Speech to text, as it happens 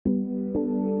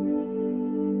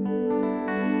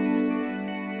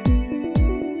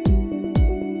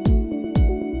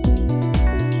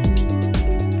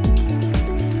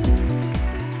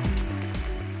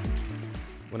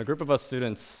group of us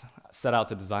students set out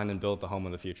to design and build the home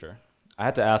of the future, I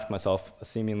had to ask myself a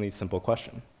seemingly simple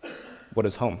question. What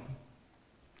is home?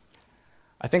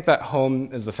 I think that home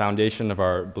is the foundation of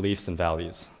our beliefs and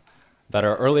values, that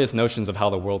our earliest notions of how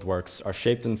the world works are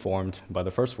shaped and formed by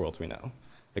the first worlds we know,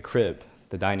 the crib,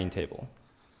 the dining table,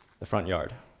 the front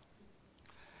yard.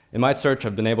 In my search,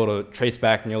 I've been able to trace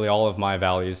back nearly all of my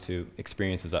values to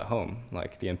experiences at home,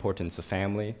 like the importance of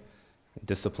family,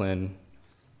 discipline,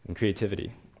 and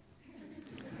creativity.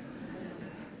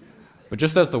 But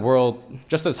just as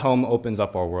home opens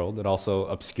up our world, it also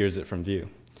obscures it from view.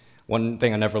 One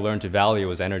thing I never learned to value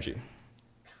was energy.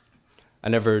 I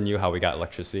never knew how we got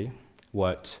electricity,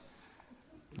 what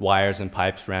wires and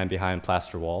pipes ran behind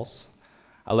plaster walls.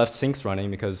 I left sinks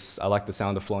running because I liked the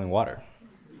sound of flowing water.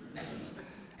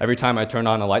 Every time I turned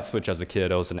on a light switch as a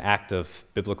kid, it was an act of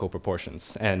biblical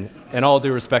proportions. And in all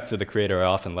due respect to the Creator, I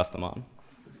often left them on.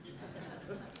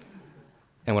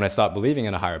 And when I stopped believing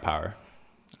in a higher power,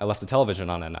 I left the television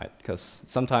on at night, because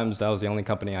sometimes that was the only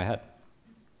company I had.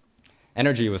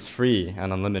 Energy was free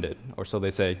and unlimited, or so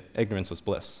they say, ignorance was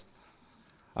bliss.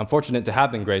 I'm fortunate to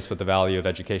have been graced with the value of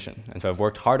education, and to have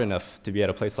worked hard enough to be at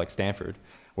a place like Stanford,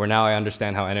 where now I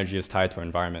understand how energy is tied to our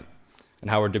environment,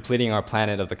 and how we're depleting our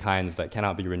planet of the kinds that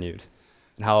cannot be renewed,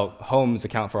 and how homes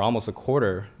account for almost a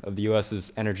quarter of the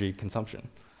US's energy consumption.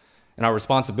 And our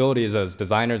responsibility is as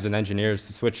designers and engineers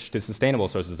to switch to sustainable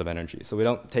sources of energy so we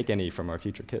don't take any from our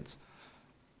future kids.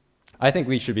 I think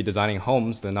we should be designing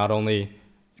homes that not only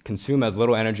consume as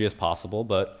little energy as possible,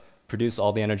 but produce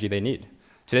all the energy they need.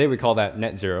 Today we call that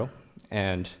net zero,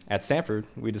 and at Stanford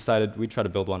we decided we'd try to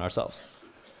build one ourselves.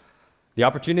 The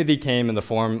opportunity came in the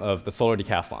form of the Solar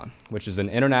Decathlon, which is an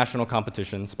international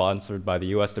competition sponsored by the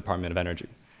US Department of Energy.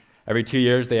 Every 2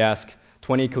 years, they ask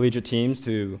 20 collegiate teams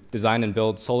to design and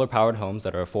build solar-powered homes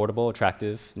that are affordable,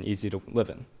 attractive, and easy to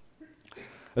live in.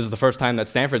 This is the first time that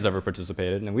Stanford's ever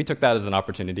participated, and we took that as an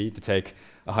opportunity to take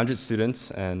 100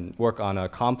 students and work on a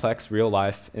complex,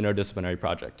 real-life, interdisciplinary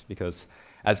project, because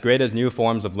as great as new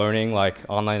forms of learning like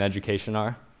online education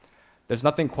are, there's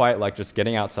nothing quite like just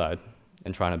getting outside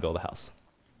and trying to build a house.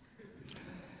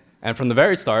 And from the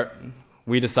very start,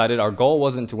 we decided our goal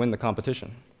wasn't to win the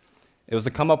competition. It was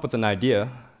to come up with an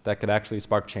idea that could actually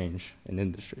spark change in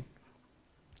industry.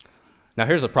 Now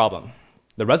here's a problem.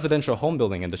 The residential home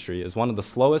building industry is one of the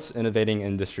slowest innovating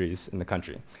industries in the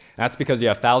country. And that's because you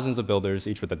have thousands of builders,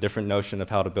 each with a different notion of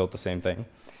how to build the same thing,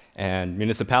 and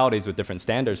municipalities with different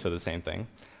standards for the same thing,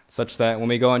 such that when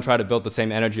we go and try to build the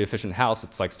same energy-efficient house,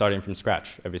 it's like starting from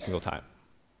scratch every single time.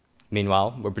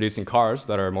 Meanwhile, we're producing cars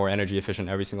that are more energy efficient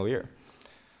every single year.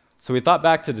 So we thought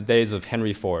back to the days of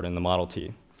Henry Ford and the Model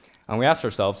T, and we asked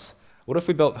ourselves, what if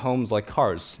we built homes like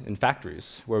cars in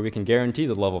factories, where we can guarantee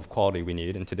the level of quality we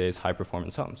need in today's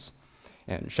high-performance homes,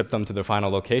 and ship them to their final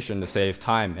location to save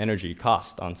time, energy,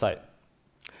 cost on site?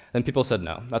 Then people said,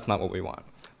 no, that's not what we want.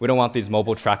 We don't want these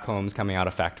mobile track homes coming out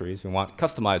of factories. We want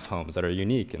customized homes that are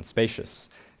unique and spacious,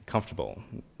 and comfortable,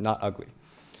 not ugly.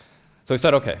 So we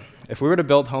said, okay, if we were to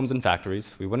build homes in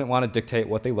factories, we wouldn't want to dictate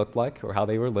what they looked like or how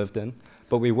they were lived in,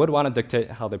 but we would want to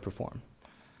dictate how they perform.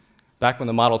 Back when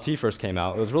the Model T first came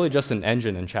out, it was really just an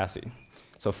engine and chassis.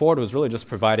 So Ford was really just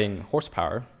providing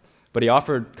horsepower, but he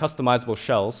offered customizable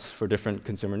shells for different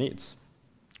consumer needs.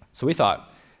 So we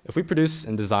thought, if we produce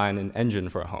and design an engine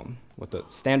for a home with a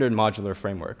standard modular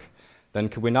framework, then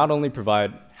could we not only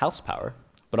provide house power,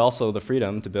 but also the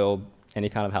freedom to build any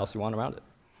kind of house you want around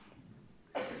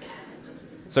it?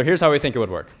 So here's how we think it would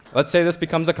work. Let's say this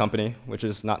becomes a company, which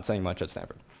is not saying much at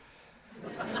Stanford.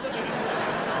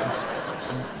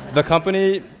 The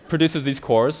company produces these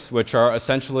cores, which are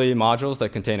essentially modules that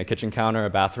contain a kitchen counter, a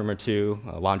bathroom or two,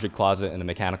 a laundry closet, and a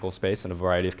mechanical space in a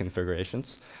variety of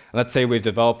configurations. And let's say we've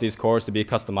developed these cores to be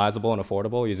customizable and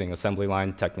affordable using assembly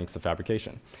line techniques of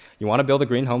fabrication. You want to build a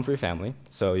green home for your family,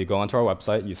 so you go onto our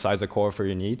website, you size a core for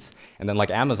your needs, and then like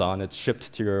Amazon, it's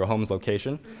shipped to your home's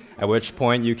location, at which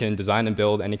point you can design and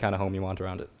build any kind of home you want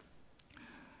around it.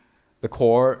 The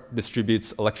core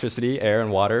distributes electricity, air,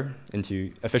 and water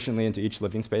efficiently into each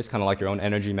living space, kind of like your own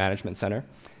energy management center.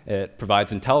 It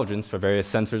provides intelligence for various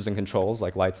sensors and controls,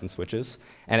 like lights and switches,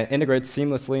 and it integrates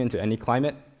seamlessly into any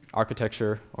climate,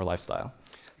 architecture, or lifestyle.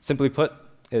 Simply put,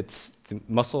 it's the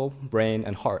muscle, brain,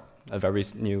 and heart of every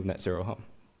new net zero home.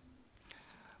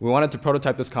 We wanted to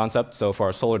prototype this concept, so for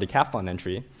our Solar Decathlon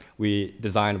entry, we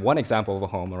designed one example of a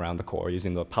home around the core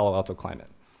using the Palo Alto climate.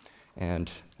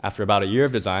 And after about a year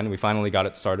of design, we finally got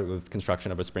it started with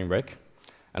construction of a spring break.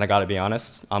 And I gotta be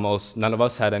honest, almost none of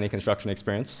us had any construction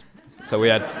experience. So we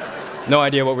had no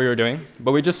idea what we were doing,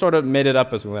 but we just sort of made it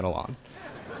up as we went along.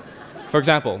 For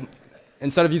example,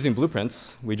 instead of using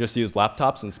blueprints, we just used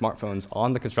laptops and smartphones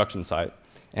on the construction site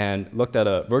and looked at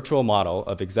a virtual model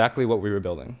of exactly what we were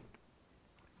building.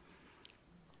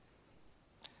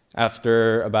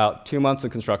 After about 2 months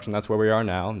of construction, that's where we are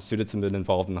now, and students have been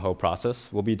involved in the whole process.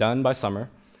 We'll be done by summer,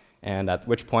 and at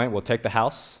which point we'll take the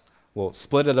house, we'll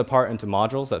split it apart into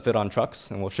modules that fit on trucks,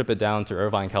 and we'll ship it down to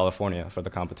Irvine, California for the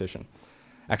competition.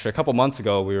 Actually, a couple months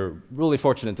ago, we were really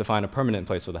fortunate to find a permanent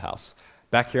place for the house,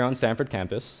 back here on Stanford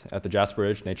campus at the Jasper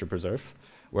Ridge Nature Preserve,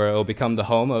 where it will become the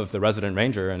home of the resident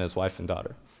ranger and his wife and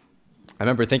daughter. I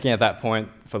remember thinking at that point,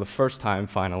 for the first time,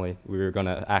 finally, we were going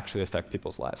to actually affect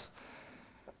people's lives.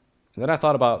 And then I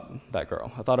thought about that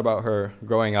girl. I thought about her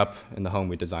growing up in the home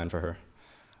we designed for her.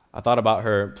 I thought about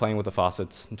her playing with the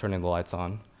faucets and turning the lights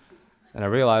on. And I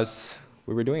realized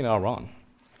we were doing it all wrong.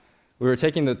 We were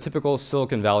taking the typical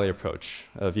Silicon Valley approach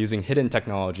of using hidden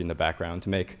technology in the background to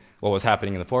make what was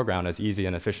happening in the foreground as easy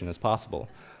and efficient as possible.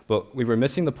 But we were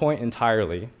missing the point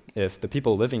entirely if the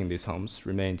people living in these homes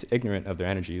remained ignorant of their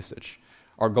energy usage.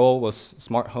 Our goal was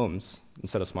smart homes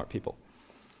instead of smart people.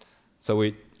 So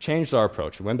we changed our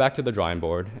approach. We went back to the drawing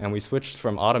board, and we switched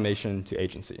from automation to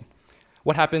agency.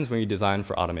 What happens when you design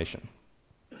for automation?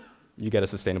 You get a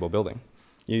sustainable building.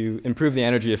 You improve the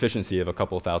energy efficiency of a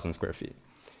couple thousand square feet.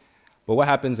 But what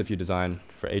happens if you design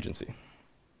for agency?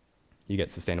 You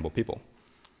get sustainable people.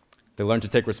 They learn to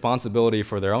take responsibility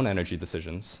for their own energy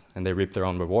decisions, and they reap their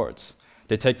own rewards.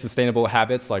 They take sustainable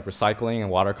habits like recycling and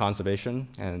water conservation,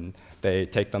 and they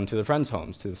take them to their friends'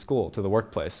 homes, to the school, to the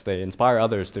workplace. They inspire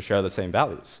others to share the same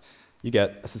values. You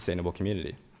get a sustainable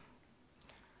community.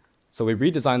 So we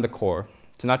redesigned the core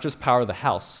to not just power the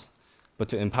house, but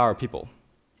to empower people,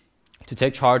 to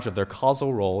take charge of their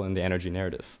causal role in the energy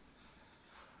narrative.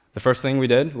 The first thing we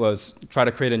did was try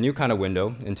to create a new kind of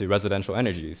window into residential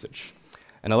energy usage.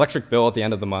 An electric bill at the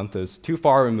end of the month is too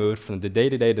far removed from the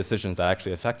day-to-day decisions that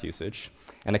actually affect usage,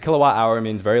 and a kilowatt hour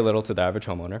means very little to the average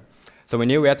homeowner. So we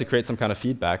knew we had to create some kind of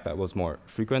feedback that was more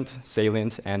frequent,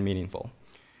 salient, and meaningful.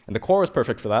 And the core was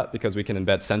perfect for that because we can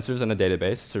embed sensors in a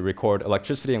database to record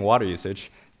electricity and water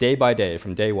usage day by day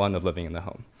from day one of living in the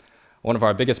home. One of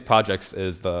our biggest projects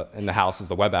in the house is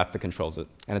the web app that controls it.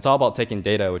 And it's all about taking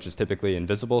data, which is typically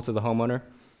invisible to the homeowner,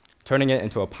 turning it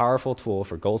into a powerful tool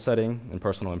for goal setting and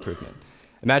personal improvement.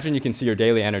 Imagine you can see your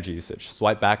daily energy usage.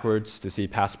 Swipe backwards to see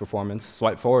past performance.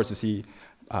 Swipe forwards to see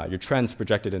your trends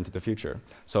projected into the future.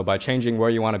 So by changing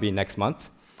where you want to be next month,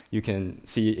 you can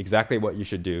see exactly what you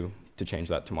should do to change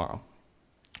that tomorrow.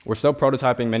 We're still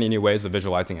prototyping many new ways of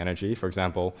visualizing energy. For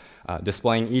example,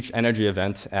 displaying each energy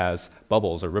event as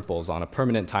bubbles or ripples on a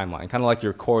permanent timeline, kind of like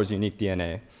your core's unique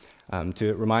DNA,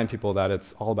 to remind people that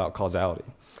it's all about causality.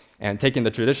 And taking the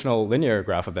traditional linear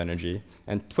graph of energy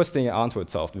and twisting it onto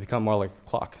itself to become more like a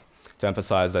clock, to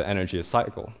emphasize that energy is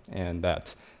cyclical and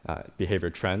that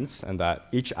behavior trends, and that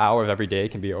each hour of every day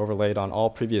can be overlaid on all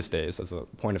previous days as a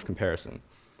point of comparison,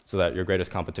 so that your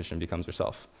greatest competition becomes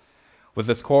yourself. With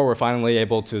this core, we're finally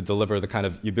able to deliver the kind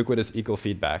of ubiquitous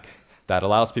eco-feedback that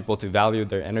allows people to value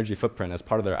their energy footprint as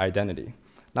part of their identity,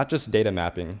 not just data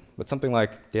mapping, but something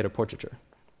like data portraiture.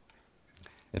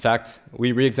 In fact,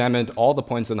 we re-examined all the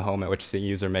points in the home at which the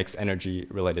user makes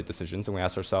energy-related decisions, and we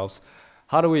asked ourselves,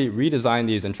 how do we redesign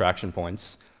these interaction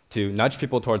points to nudge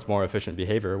people towards more efficient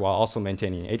behavior while also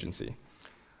maintaining agency?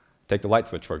 Take the light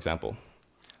switch, for example.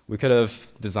 We could have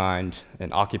designed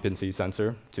an occupancy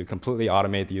sensor to completely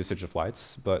automate the usage of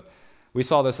lights, but we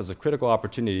saw this as a critical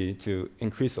opportunity to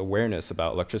increase awareness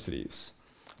about electricity use.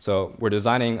 So we're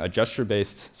designing a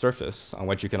gesture-based surface on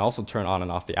which you can also turn on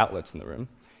and off the outlets in the room.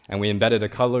 And we embedded a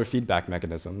color feedback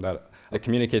mechanism that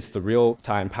communicates the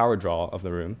real-time power draw of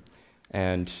the room,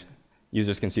 and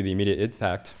users can see the immediate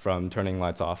impact from turning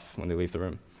lights off when they leave the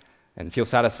room and feel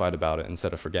satisfied about it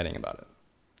instead of forgetting about it.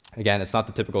 Again, it's not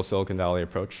the typical Silicon Valley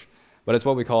approach, but it's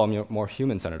what we call a more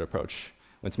human-centered approach,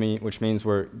 which means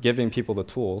we're giving people the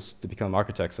tools to become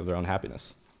architects of their own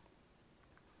happiness.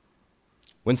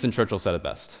 Winston Churchill said it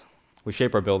best: we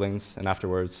shape our buildings, and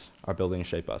afterwards, our buildings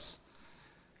shape us.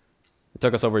 It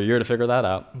took us over a year to figure that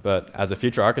out, but as a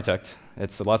future architect,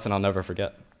 it's a lesson I'll never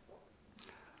forget.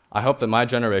 I hope that my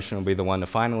generation will be the one to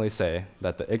finally say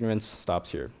that the ignorance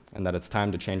stops here, and that it's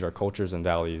time to change our cultures and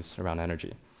values around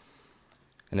energy.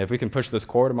 And if we can push this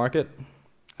core to market,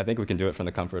 I think we can do it from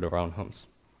the comfort of our own homes.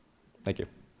 Thank you.